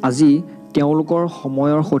তেওঁলোকৰ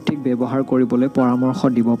সময়ৰ সঠিক ব্যৱহাৰ কৰিবলৈ পৰামৰ্শ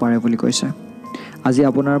দিব পাৰে বুলি কৈছে। আজি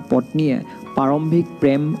আপোনাৰ পত্নীয়ে প্ৰাৰম্ভিক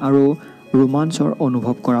প্ৰেম আৰু ৰোমাঞ্চৰ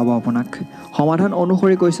অনুভৱ কৰাব আপোনাক। সমাধান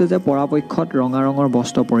অনুসৰি কৈছে যে পৰাপক্ষত ৰঙা ৰঙৰ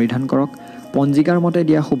বস্ত্ৰ পৰিধান কৰক। পঞ্জিকাৰ মতে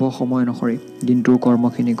দিয়া শুভ সময় অনুসৰি দিনটোৰ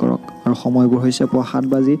কৰ্মখিনি কৰক। আৰু সময়বোৰ হৈছে পুৱা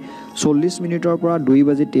 7:40 পৰা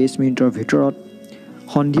 2:23 ভিতৰত,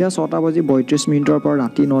 সন্ধিয়া 6:32 পৰা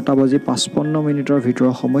ৰাতি 9:55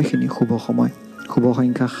 ভিতৰৰ সময়খিনি শুভ সময়। শুভ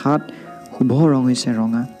সংখ্যা 7, শুভ ৰং হৈছে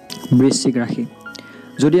ৰঙা। বৃশ্চিক ৰাশি।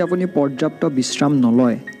 যদি আপুনি পৰ্যাপ্ত বিশ্ৰাম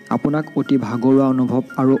নলয়, আপোনাক অতি ভাগৰুৱা অনুভৱ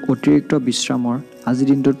আৰু অতিৰিক্ত বিশ্ৰামৰ আজিৰ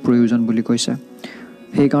দিনটোত প্ৰয়োজন বুলি কৈছে।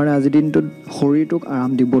 সেইকাৰণে আজিৰ দিনটোত শৰীৰটোক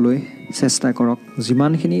আৰাম দিবলৈ চেষ্টা কৰক।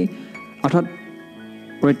 যিমানখিনি অৰ্থাৎ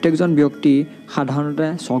প্ৰত্যেকজন ব্যক্তি সাধাৰণতে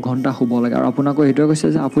 6 ঘণ্টা শুব লাগে, আৰু আপোনাকো সেইটোৱে কৈছে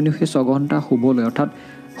যে আপুনি সেই 6 ঘণ্টা শুবলৈ অৰ্থাৎ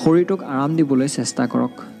শৰীৰটোক আৰাম দিবলৈ চেষ্টা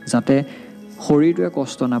কৰক, যাতে শৰীৰটোৱে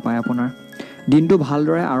কষ্ট নাপায় আপোনাৰ। দিনটো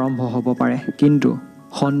ভালদৰে আৰম্ভ হ'ব পাৰে, কিন্তু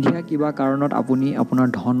সন্ধিয়া কিবা কাৰণত আপুনি আপোনাৰ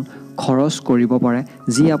ধন খৰচ কৰিব পাৰে,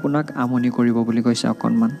 যি আপোনাক আমনি কৰিব বুলি কৈছে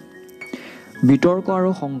অকণমান। বিতৰ্ক আৰু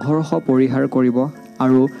সংঘৰ্ষ পৰিহাৰ কৰিব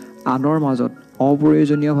আৰু আনৰ মাজত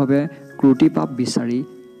অপ্ৰয়োজনীয়ভাৱে ত্ৰুটিপাপ বিচাৰি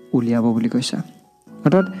উলিয়াব বুলি কৈছে।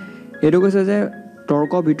 অৰ্থাৎ এইটো কৈছে যে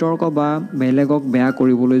তৰ্ক বিতৰ্ক বা বেলেগক বেয়া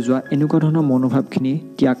কৰিবলৈ যোৱা এনেকুৱা ধৰণৰ মনোভাৱখিনি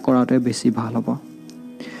ত্যাগ কৰাটোৱে বেছি ভাল হ'ব।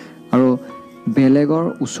 আৰু বেলেগৰ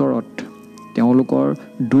ওচৰত তেওঁলোকৰ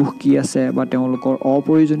দুখ কি আছে বা তেওঁলোকৰ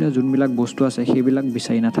অপ্ৰয়োজনীয় যোনবিলাক বস্তু আছে সেইবিলাক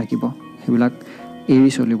বিচাৰি নাথাকিব, সেইবিলাক এৰি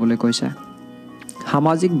চলিবলৈ কৈছে।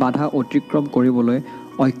 সামাজিক বাধা অতিক্ৰম কৰিবলৈ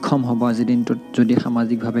অক্ষম হ'ব আজিৰ দিনটোত। যদি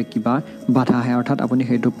সামাজিকভাৱে কিবা বাধা আহে, অৰ্থাৎ আপুনি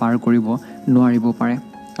সেইটো পাৰ কৰিব নোৱাৰিব পাৰে,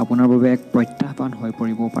 আপোনাৰ বাবে এক প্ৰত্যাহ্বান হৈ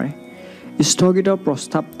পৰিবও পাৰে। স্থগিত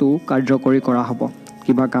প্ৰস্তাৱটো কাৰ্যকৰী কৰা হ'ব।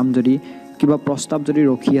 কিবা প্ৰস্তাৱ যদি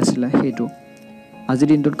ৰখি আছিলে, সেইটো আজিৰ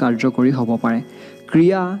দিনটোত কাৰ্যকৰী হ'ব পাৰে।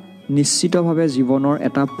 ক্ৰিয়া নিশ্চিতভাৱে জীৱনৰ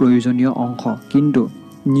এটা প্ৰয়োজনীয় অংশ, কিন্তু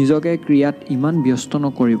নিজকে ক্ৰিয়াত ইমান ব্যস্ত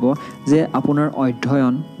নকৰিব যে আপোনাৰ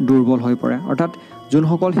অধ্যয়ন দুৰ্বল হৈ পৰে। অৰ্থাৎ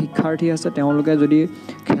যোনসকল শিক্ষাৰ্থী আছে তেওঁলোকে যদি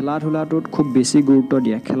খেলা ধূলাটোত খুব বেছি গুৰুত্ব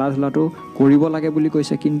দিয়ে, খেলা ধূলাটো কৰিব লাগে বুলি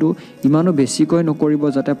কৈছে, কিন্তু ইমানো বেছিকৈ নকৰিব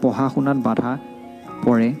যাতে পঢ়া শুনাত বাধা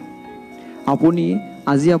পৰে। আপুনি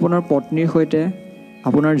আজি আপোনাৰ পত্নীৰ সৈতে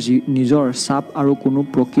আপোনাৰ নিজৰ চাপ আৰু কোনো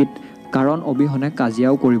প্ৰকৃত কাৰণ অবিহনে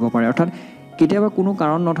কাজিয়াও কৰিব পাৰে। অৰ্থাৎ কেতিয়াবা কোনো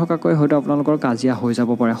কাৰণ নথকাকৈ হয়তো আপোনালোকৰ কাজিয়া হৈ যাব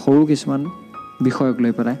পাৰে সৰু কিছুমান বিষয়ক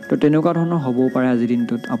লৈ পেলাই। তো তেনেকুৱা ধৰণৰ হ'বও পাৰে আজিৰ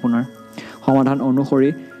দিনটোত আপোনাৰ। সমাধান অনুসৰি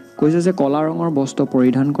কৈছে যে ক'লা ৰঙৰ বস্ত্ৰ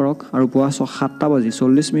পৰিধান কৰক আৰু পুৱা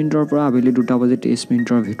 7:40 পৰা আবেলি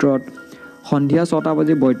 2:23 ভিতৰত, সন্ধিয়া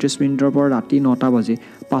 6:32 পৰা ৰাতি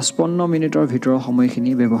 9:55 ভিতৰৰ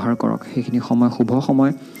সময়খিনি ব্যৱহাৰ কৰক। সেইখিনি সময় শুভ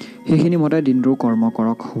সময়, সেইখিনি মতে দিনটোৰ কৰ্ম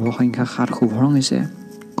কৰক। শুভ সংখ্যা 7, শুভ ৰং হৈছে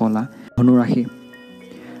ক'লা। ধনুৰাশি।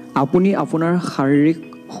 আপুনি আপোনাৰ শাৰীৰিক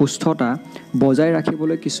সুস্থতা বজাই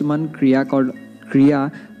ৰাখিবলৈ কিছুমান ক্ৰিয়া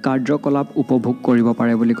কাৰ্যকলাপ উপভোগ কৰিব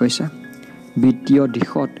পাৰে বুলি কৈছে। বিত্তীয়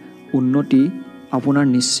দিশত উন্নতি আপোনাৰ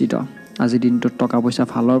নিশ্চিত। আজিৰ দিনটোত টকা পইচা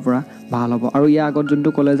ফালৰ পৰা ভাল হ'ব। আৰু ইয়াৰ আগত যোনটো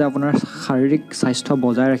ক'লে যে আপোনাৰ শাৰীৰিক স্বাস্থ্য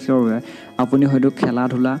বজাই ৰাখিবৰ বাবে আপুনি হয়তো খেলা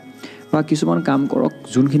ধূলা বা কিছুমান কাম কৰক,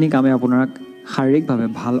 যোনখিনি কামে আপোনাক শাৰীৰিকভাৱে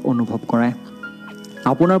ভাল অনুভৱ কৰায়।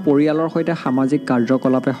 আপোনাৰ পৰিয়ালৰ সৈতে সামাজিক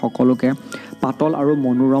কাৰ্যকলাপে সকলোকে পাতল আৰু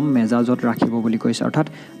মনোৰম মেজাজত ৰাখিব বুলি কৈছে। অৰ্থাৎ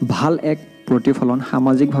ভাল এক প্ৰতিফলন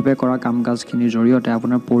সামাজিকভাৱে কৰা কাম কাজখিনিৰ জৰিয়তে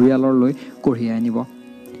আপোনাৰ পৰিয়াললৈ কঢ়িয়াই আনিব।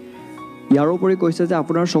 ইয়াৰোপৰি কৈছে যে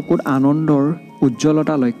আপোনাৰ চকুত আনন্দৰ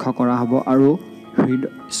উজ্জ্বলতা লক্ষ্য কৰা হ'ব আৰু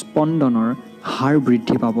হৃদস্পন্দনৰ হাৰ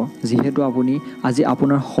বৃদ্ধি পাব, যিহেতু আপুনি আজি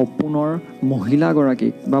আপোনাৰ সপোনৰ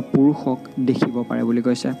মহিলাগৰাকীক বা পুৰুষক দেখিব পাৰে বুলি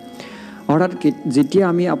কৈছে। অৰ্থাৎ যেতিয়া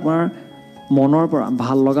আমি আপোনাৰ মনৰ পৰা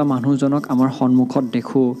ভাল লগা মানুহজনক আমাৰ সন্মুখত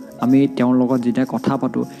দেখোঁ, আমি তেওঁৰ লগত যেতিয়া কথা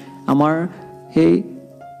পাতোঁ, আমাৰ সেই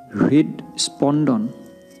হৃদস্পন্দন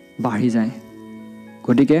বাঢ়ি যায়।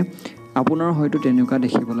 গতিকে আপোনাৰ হয়তো তেনেকুৱা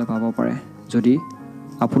দেখিবলৈ পাব পাৰে যদি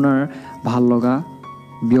আপোনাৰ ভাল লগা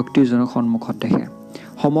ব্যক্তিজনক সন্মুখত দেখে।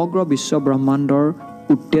 সমগ্ৰ বিশ্ব ব্ৰহ্মাণ্ডৰ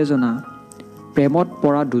উত্তেজনা প্ৰেমত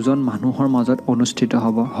পৰা দুজন মানুহৰ মাজত অনুষ্ঠিত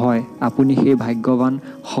হ'ব। হয়, আপুনি সেই ভাগ্যৱান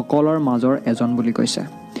সকলৰ মাজৰ এজন বুলি কৈছে।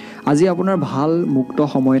 আজি আপোনাৰ ভাল মুক্ত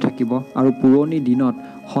সময় থাকিব আৰু পুৰণি দিনত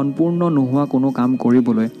সম্পূৰ্ণ নোহোৱা কোনো কাম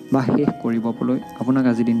কৰিবলৈ বা শেষ কৰিবলৈ আপোনাক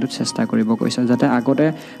আজিৰ দিনটোত চেষ্টা কৰিব কৈছে, যাতে আগতে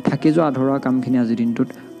থাকি যোৱা আধৰুৱা কামখিনি আজিৰ দিনটোত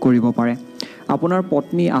কৰিব পাৰে। আপোনাৰ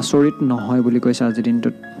পত্নী আচৰিত নহয় বুলি কৈছে আজিৰ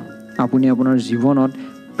দিনটোত। আপুনি আপোনাৰ জীৱনত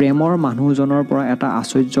প্ৰেমৰ মানুহজনৰ পৰা এটা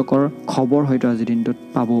আশ্চৰ্যকৰ খবৰ হয়তো আজিৰ দিনটোত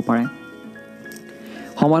পাবও পাৰে।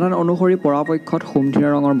 সমাধান অনুসৰি পৰাপক্ষত সুমথিৰা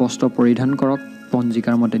ৰঙৰ বস্ত্ৰ পৰিধান কৰক।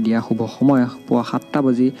 পঞ্জিকাৰ মতে দিয়া শুভ সময় পুৱা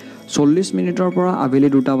 7:40 পৰা আবেলি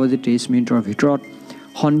 2:23 ভিতৰত,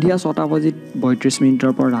 সন্ধিয়া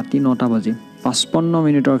 6:32 পৰা ৰাতি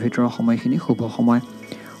 9:55 ভিতৰৰ সময়খিনি শুভ সময়।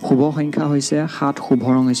 শুভ সংখ্যা হৈছে 7, শুভ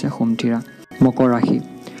ৰং হৈছে সুমথিৰা। মকৰ ৰাশি।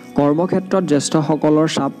 কৰ্মক্ষেত্ৰত জ্যেষ্ঠসকলৰ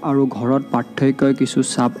চাপ আৰু ঘৰত পাৰ্থক্যই কিছু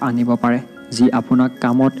চাপ আনিব পাৰে, যি আপোনাক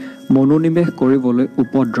কামত মনোনিৱেশ কৰিবলৈ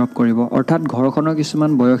উপদ্ৰৱ কৰিব। অৰ্থাৎ ঘৰখনৰ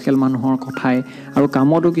কিছুমান বয়সীয়াল মানুহৰ কথাই আৰু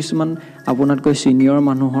কামতো কিছুমান আপোনাতকৈ ছিনিয়ৰ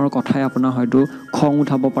মানুহৰ কথাই আপোনাৰ হয়তো খং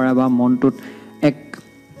উঠাব পাৰে বা মনটোত এক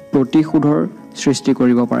প্ৰতিশোধৰ সৃষ্টি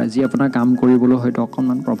কৰিব পাৰে, যি আপোনাৰ কাম কৰিবলৈ হয়তো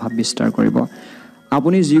অকণমান প্ৰভাৱ বিস্তাৰ কৰিব।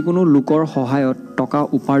 আপুনি যিকোনো লোকৰ সহায়ত টকা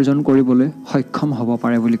উপাৰ্জন কৰিবলৈ সক্ষম হ'ব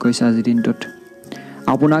পাৰে বুলি কৈছে আজিৰ দিনটোত।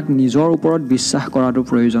 আপোনাক নিজৰ ওপৰত বিশ্বাস কৰাটো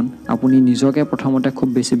প্ৰয়োজন। আপুনি নিজকে প্ৰথমতে খুব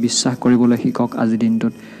বেছি বিশ্বাস কৰিবলৈ শিকক আজিৰ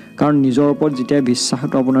দিনটোত, কাৰণ নিজৰ ওপৰত যেতিয়া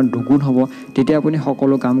বিশ্বাসটো আপোনাৰ দুগুণ হ'ব, তেতিয়া আপুনি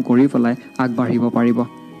সকলো কাম কৰি পেলাই আগবাঢ়িব পাৰিব।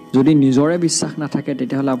 যদি নিজৰে বিশ্বাস নাথাকে,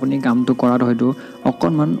 তেতিয়াহ'লে আপুনি কামটো কৰাত হয়তো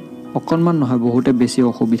অকণমান নহয় বহুতে বেছি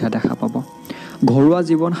অসুবিধা দেখা পাব। ঘৰুৱা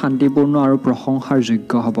জীৱন শান্তিপূৰ্ণ আৰু প্ৰশংসাৰ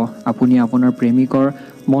যোগ্য হ'ব। আপুনি আপোনাৰ প্ৰেমিকৰ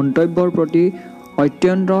মন্তব্যৰ প্ৰতি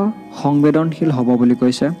অত্যন্ত সংবেদনশীল হ'ব বুলি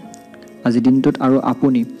কৈছে আজিৰ দিনটোত। আৰু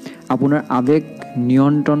আপুনি আপোনাৰ আৱেগ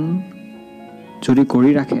নিয়ন্ত্ৰণ যদি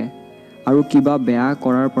কৰি ৰাখে আৰু কিবা বেয়া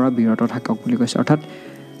কৰাৰ পৰা বিৰত থাকক বুলি কৈছে। অৰ্থাৎ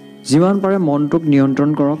যিমান পাৰে মনটোক নিয়ন্ত্ৰণ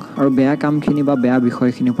কৰক আৰু বেয়া কামখিনি বা বেয়া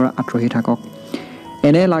বিষয়খিনিৰ পৰা আঁতৰি থাকক।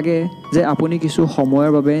 এনে লাগে যে আপুনি কিছু সময়ৰ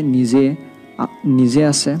বাবে নিজে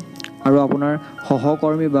আছে আৰু আপোনাৰ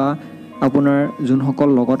সহকৰ্মী বা আপোনাৰ যোনসকল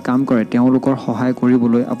লগত কাম কৰে তেওঁলোকৰ সহায়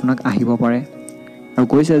কৰিবলৈ আপোনাক আহিব পাৰে। আৰু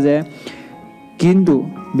কৈছে যে কিন্তু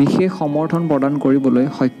বিশেষ সমৰ্থন প্ৰদান কৰিবলৈ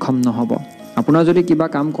সক্ষম নহ'ব। আপোনাৰ যদি কিবা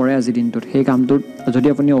কাম কৰে আজিৰ দিনটোত, সেই কামটোত যদি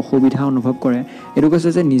আপুনি অসুবিধা অনুভৱ কৰে, এইটো কৈছে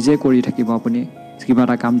যে নিজে কৰি থাকিব আপুনি কিবা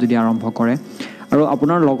এটা কাম যদি আৰম্ভ কৰে। আৰু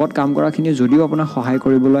আপোনাৰ লগত কাম কৰাখিনি যদিও আপোনাক সহায়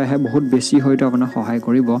কৰিবলৈ আহে, বহুত বেছি হয়তো আপোনাক সহায়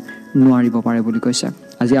কৰিব নোৱাৰিব পাৰে বুলি কৈছে।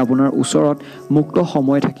 আজি আপোনাৰ ওচৰত মুক্ত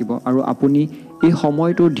সময় থাকিব আৰু আপুনি এই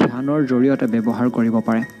সময়টো ধ্যানৰ জৰিয়তে ব্যৱহাৰ কৰিব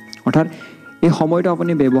পাৰে। অৰ্থাৎ এই সময়টো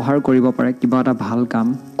আপুনি ব্যৱহাৰ কৰিব পাৰে কিবা এটা ভাল কাম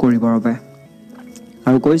কৰিবৰ বাবে।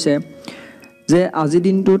 আৰু কৈছে যে আজিৰ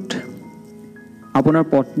দিনটোত আপোনাৰ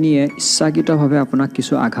পত্নীয়ে ইচ্ছাকৃতভাৱে আপোনাক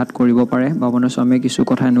কিছু আঘাত কৰিব পাৰে বা আপোনাৰ স্বামীয়ে কিছু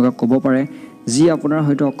কথা এনেকুৱা ক'ব পাৰে, যি আপোনাৰ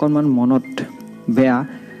হয়তো অকণমান মনত বেয়া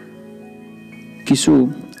কিছু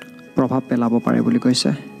প্ৰভাৱ পেলাব পাৰে বুলি কৈছে।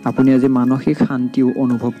 আপুনি আজি মানসিক শান্তিও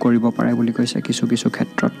অনুভৱ কৰিব পাৰে বুলি কৈছে কিছু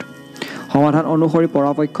ক্ষেত্ৰত। সমাধান অনুসৰি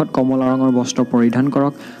পৰাপক্ষত কমলা ৰঙৰ বস্ত্ৰ পৰিধান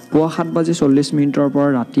কৰক। পুৱা 7:40 পৰা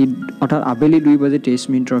ৰাতি অৰ্থাৎ আবেলি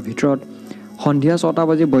 2:23 ভিতৰত, সন্ধিয়া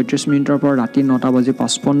 6:32 পৰা ৰাতি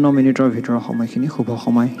 9:55 ভিতৰৰ সময়খিনি শুভ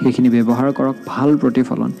সময়। সেইখিনি ব্যৱহাৰ কৰক, ভাল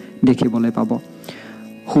প্ৰতিফলন দেখিবলৈ পাব।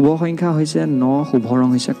 শুভ সংখ্যা হৈছে 9, শুভ ৰং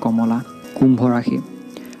হৈছে কমলা। কুম্ভ ৰাশি।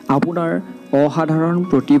 আপোনাৰ অসাধাৰণ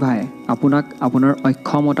প্ৰতিভাই আপোনাক আপোনাৰ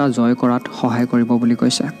অক্ষমতা জয় কৰাত সহায় কৰিব বুলি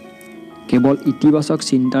কৈছে। কেৱল ইতিবাচক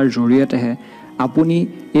চিন্তাৰ জৰিয়তেহে আপুনি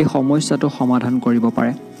এই সমস্যাটো সমাধান কৰিব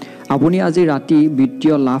পাৰে। আপুনি আজি ৰাতি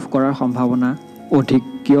বিত্তীয় লাভ কৰাৰ সম্ভাৱনা অধিক,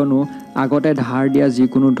 কিয়নো আগতে ধাৰ দিয়া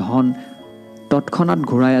যিকোনো ধন তৎক্ষণাত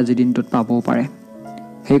ঘূৰাই আজিৰ দিনটোত পাবও পাৰে।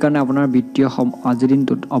 সেইকাৰণে আপোনাৰ বিত্তীয় আজিৰ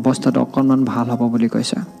দিনটোত অৱস্থাটো অকণমান ভাল হ'ব বুলি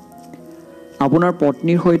কৈছে। আপোনাৰ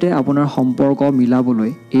পত্নীৰ সৈতে আপোনাৰ সম্পৰ্ক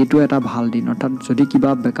মিলাবলৈ এইটো এটা ভাল দিন। অৰ্থাৎ যদি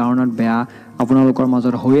কিবা কাৰণত বেয়া আপোনালোকৰ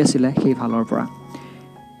মাজত হৈ আছিলে, সেই ফালৰ পৰা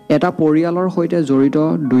এটা পৰিয়ালৰ সৈতে জড়িত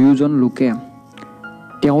দুয়োজন লোকে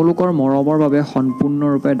তেওঁলোকৰ মৰমৰ বাবে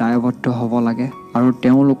সম্পূৰ্ণৰূপে দায়বদ্ধ হ'ব লাগে আৰু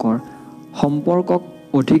তেওঁলোকৰ সম্পৰ্কক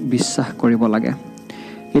অধিক বিশ্বাস কৰিব লাগে।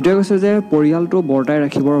 এইটোৱে কৈছে যে পৰিয়ালটো বৰ্তাই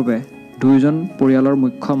ৰাখিবৰ বাবে দুয়োজন পৰিয়ালৰ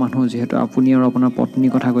মুখ্য মানুহ, যিহেতু আপুনি আৰু আপোনাৰ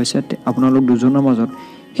পত্নীৰ কথা কৈছে, আপোনালোক দুজনৰ মাজত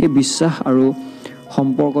সেই বিশ্বাস আৰু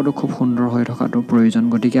সম্পৰ্কটো খুব সুন্দৰ হৈ থকাটো প্ৰয়োজন।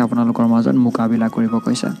 গতিকে আপোনালোকৰ মাজত মোকাবিলা কৰিব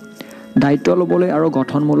কৈছে। দায়িত্ব ল'বলৈ আৰু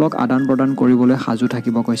গঠনমূলক আদান প্ৰদান কৰিবলৈ সাজু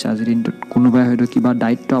থাকিব কৈছে আজিৰ দিনটোত। কোনোবাই হয়তো কিবা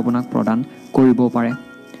দায়িত্ব আপোনাক প্ৰদান কৰিবও পাৰে।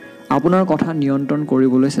 আপোনাৰ কথা নিয়ন্ত্ৰণ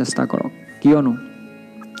কৰিবলৈ চেষ্টা কৰক, কিয়নো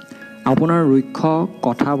আপোনাৰ ৰুক্ষ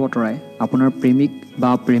কথা বতৰাই আপোনাৰ প্ৰেমিক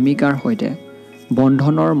বা প্ৰেমিকাৰ সৈতে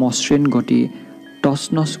বন্ধনৰ মসৃণ গতি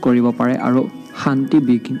তছনছ কৰিব পাৰে আৰু শান্তি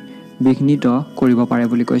বিঘ্নিত কৰিব পাৰে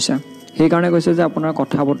বুলি কৈছে। সেইকাৰণে কৈছে যে আপোনাৰ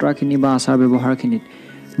কথা বতৰাখিনি বা আচাৰ ব্যৱহাৰখিনিত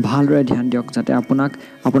ভালদৰে ধ্যান দিয়ক, যাতে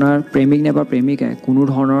আপোনাৰ প্ৰেমিক নে বা প্ৰেমিকাই কোনো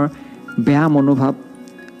ধৰণৰ বেয়া মনোভাৱ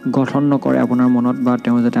গঠন নকৰে আপোনাৰ মনত, বা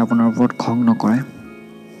তেওঁ যাতে আপোনাৰ ওপৰত খং নকৰে।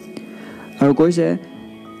 আৰু কৈছে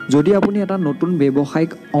যদি আপুনি এটা নতুন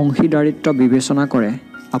ব্যৱসায়িক অংশীদাৰিত্ব বিবেচনা কৰে,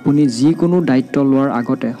 আপুনি যিকোনো দায়িত্ব লোৱাৰ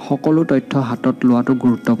আগতে সকলো তথ্য হাতত লোৱাটো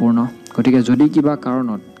গুৰুত্বপূৰ্ণ। গতিকে যদি কিবা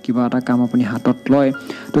কাৰণত কিবা এটা কাম আপুনি হাতত লয়,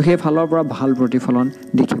 তো সেই ফালৰ পৰা ভাল প্ৰতিফলন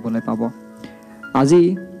দেখিবলৈ পাব। আজি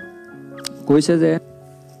কৈছে যে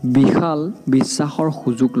বিশাল বিশ্বাসৰ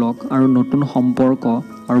সুযোগ লওক আৰু নতুন সম্পৰ্ক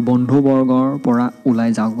আৰু বন্ধুবৰ্গৰ পৰা ওলাই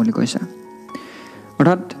যাওক বুলি কৈছে।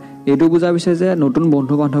 অৰ্থাৎ এইটো বুজা গৈছে যে নতুন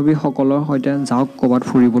বন্ধু বান্ধৱীসকলৰ সৈতে যাওক, ক'ৰবাত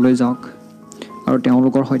ফুৰিবলৈ যাওক আৰু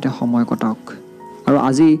তেওঁলোকৰ সৈতে সময় কটাওক। আৰু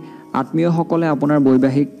আজি আত্মীয়সকলে আপোনাৰ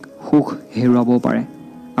বৈবাহিক সুখ হেৰুৱাব পাৰে,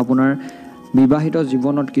 আপোনাৰ বিবাহিত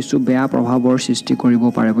জীৱনত কিছু বেয়া প্ৰভাৱৰ সৃষ্টি কৰিব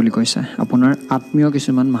পাৰে বুলি কৈছে আপোনাৰ আত্মীয়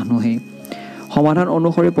কিছুমান মানুহেই। সমাধান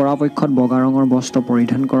অনুসৰি পৰাপক্ষত বগা ৰঙৰ বস্ত্ৰ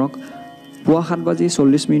পৰিধান কৰক। পুৱা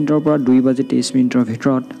 7:40 পৰা 2:23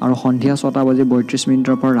 ভিতৰত আৰু সন্ধিয়া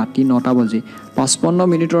 6:32 পৰা ৰাতি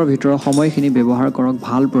 9:55 ভিতৰৰ সময়খিনি ব্যৱহাৰ কৰক,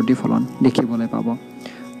 ভাল প্ৰতিফলন দেখিবলৈ পাব।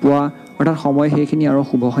 পুৱা অৰ্থাৎ সময় সেইখিনি আৰু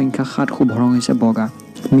শুভ সংখ্যা 7, শুভ ৰং হৈছে বগা।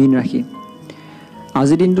 মীন ৰাশি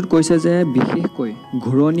আজিৰ দিনটোত কৈছে যে বিশেষকৈ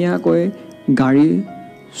ঘূৰণীয়াকৈ গাড়ী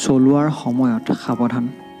চলোৱাৰ সময়ত সাৱধান।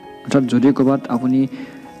 অৰ্থাৎ যদি ক'ৰবাত আপুনি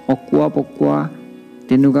অকোৱা পকোৱা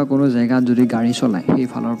তেনেকুৱা কোনো জেগাত যদি গাড়ী চলায়, সেই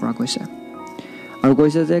ফালৰ পৰা কৈছে। আৰু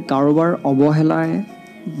কৈছে যে কাৰোবাৰ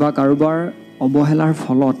অৱহেলাৰ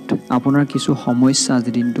ফলত আপোনাৰ কিছু সমস্যা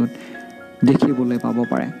আজিৰ দিনটোত দেখিবলৈ পাব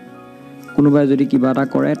পাৰে। কোনোবাই যদি কিবা এটা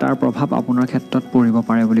কৰে তাৰ প্ৰভাৱ আপোনাৰ ক্ষেত্ৰত পৰিব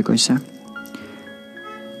পাৰে বুলি কৈছে।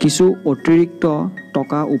 কিছু অতিৰিক্ত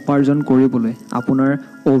টকা উপাৰ্জন কৰিবলৈ আপোনাৰ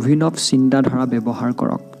অভিনৱ চিন্তাধাৰা ব্যৱহাৰ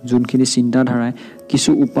কৰক, যোনখিনি চিন্তাধাৰাই কিছু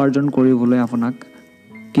উপাৰ্জন কৰিবলৈ আপোনাক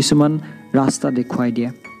কিছুমান ৰাস্তা দেখুৱাই দিয়ে।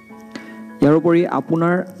 ইয়াৰোপৰি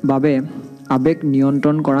আপোনাৰ বাবে আৱেগ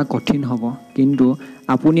নিয়ন্ত্ৰণ কৰা কঠিন হ'ব, কিন্তু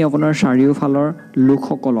আপুনি আপোনাৰ চাৰিওফালৰ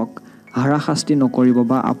লোকসকলক হাৰাশাস্তি নকৰিব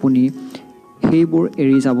বা আপুনি সেইবোৰ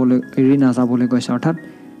এৰি নাযাবলৈ কৈছে। অৰ্থাৎ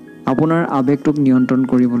আপোনাৰ আৱেগটোক নিয়ন্ত্ৰণ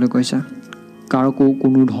কৰিবলৈ কৈছে। কাকো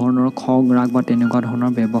কোনো ধৰণৰ খং ৰাগ বা তেনেকুৱা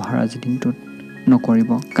ধৰণৰ ব্যৱহাৰ আজিৰ দিনটোত নকৰিব।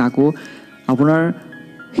 কাকো আপোনাৰ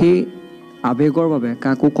সেই আৱেগৰ বাবে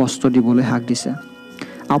কাকো কষ্ট দিবলৈ হাক দিছে।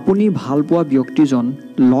 আপুনি ভালপোৱা ব্যক্তিজন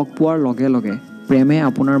লগ পোৱাৰ লগে লগে প্ৰেমে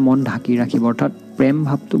আপোনাৰ মন ঢাকি ৰাখিব। অৰ্থাৎ প্ৰেম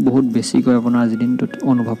ভাৱটো বহুত বেছিকৈ আপোনাৰ আজিৰ দিনটোত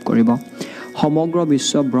অনুভৱ কৰিব। সমগ্ৰ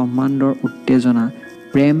বিশ্ব ব্ৰহ্মাণ্ডৰ উত্তেজনা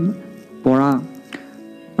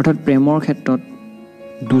অৰ্থাৎ প্ৰেমৰ ক্ষেত্ৰত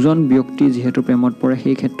দুজন ব্যক্তি যিহেতু প্ৰেমত পৰে,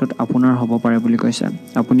 সেই ক্ষেত্ৰত আপোনাৰ হ'ব পাৰে বুলি কৈছে।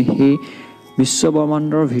 আপুনি সেই বিশ্ব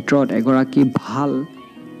ব্ৰহ্মাণ্ডৰ ভিতৰত এগৰাকী ভাল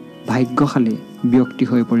ভাগ্যশালী ব্যক্তি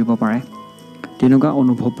হৈ পৰিব পাৰে, তেনেকুৱা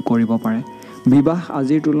অনুভৱ কৰিব পাৰে। বিবাহ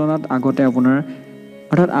আজিৰ তুলনাত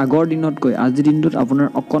আগৰ দিনতকৈ আজিৰ দিনটোত আপোনাৰ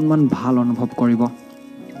অকণমান ভাল অনুভৱ কৰিব,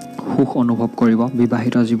 সুখ অনুভৱ কৰিব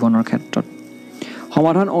বিবাহিত জীৱনৰ ক্ষেত্ৰত।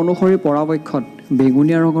 সমাধান অনুসৰি পৰাপক্ষত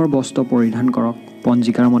বেঙুনীয়া ৰঙৰ বস্ত্ৰ পৰিধান কৰক।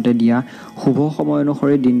 পঞ্জিকাৰ মতে দিয়া শুভ সময়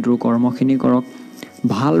অনুসৰি দিনটোৰ কৰ্মখিনি কৰক,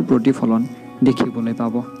 ভাল প্ৰতিফলন দেখিবলৈ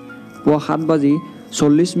পাব। পুৱা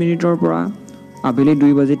 7:40 পৰা আবেলি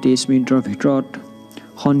 2:23 ভিতৰত,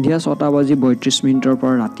 সন্ধিয়া 6:32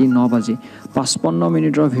 পৰা ৰাতি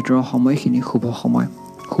 9:55 ভিতৰৰ সময়খিনি শুভ সময়।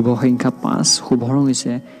 শুভ সংখ্যা 5, শুভ ৰং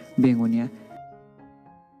হৈছে বেঙুনীয়া।